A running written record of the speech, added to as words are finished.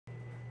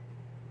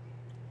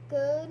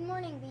Good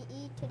morning,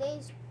 BE.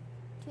 Today's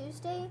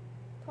Tuesday,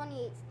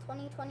 28th,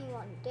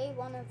 2021, day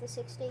 1 of the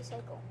 6-day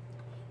cycle.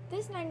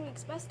 This 9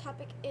 weeks best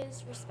topic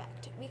is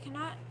respect. We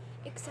cannot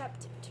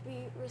accept to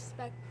be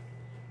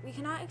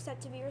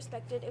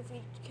respected if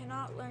we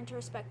cannot learn to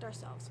respect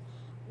ourselves.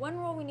 One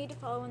rule we need to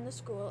follow in the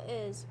school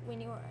is when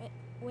you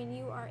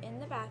are in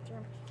the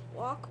bathroom,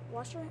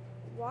 wash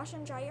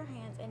and dry your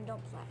hands, and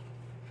don't play.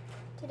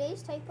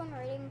 Today's type 1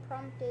 writing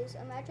prompt is: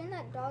 imagine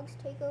that dogs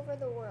take over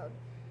the world.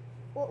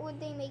 What would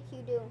they make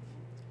you do?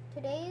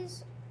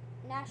 Today's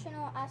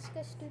National Ask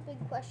a Stupid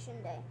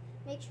Question Day.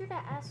 Make sure to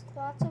ask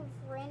lots of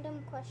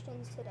random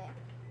questions today.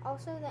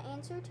 Also, the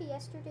answer to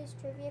yesterday's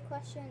trivia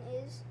question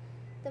is: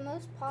 the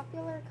most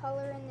popular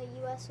color in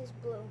the U.S. is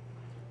blue.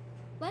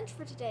 Lunch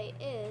for today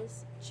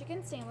is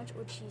chicken sandwich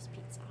or cheese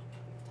pizza.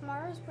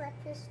 Tomorrow's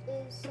breakfast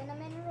is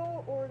cinnamon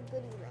roll or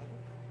goodie ring.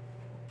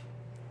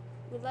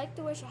 We'd like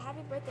to wish a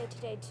happy birthday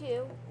today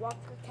to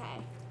Walker K.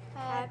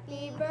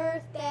 Happy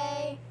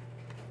birthday!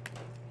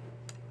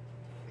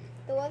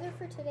 The weather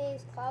for today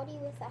is cloudy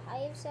with a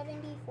high of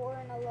 74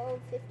 and a low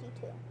of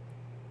 52.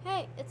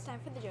 Hey, it's time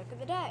for the joke of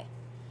the day.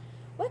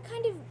 What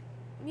kind of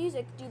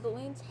music do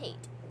balloons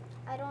hate?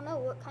 I don't know.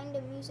 What kind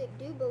of music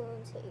do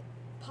balloons hate?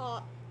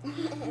 Pop.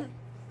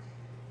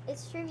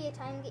 It's trivia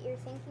time. Get your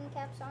thinking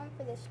caps on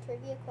for this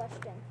trivia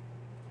question.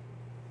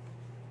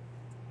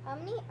 How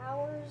many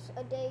hours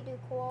a day do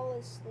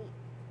koalas sleep?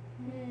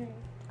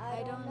 I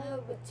don't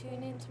know, but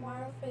tune in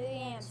tomorrow for the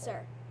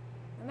answer.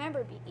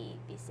 Remember, be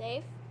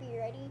safe, Be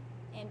ready.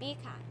 and be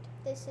kind.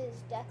 This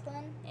is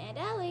Declan And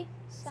Ellie,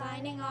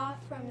 signing off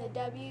from the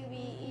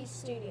WBE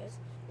studios.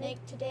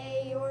 Make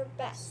today your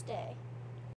best day.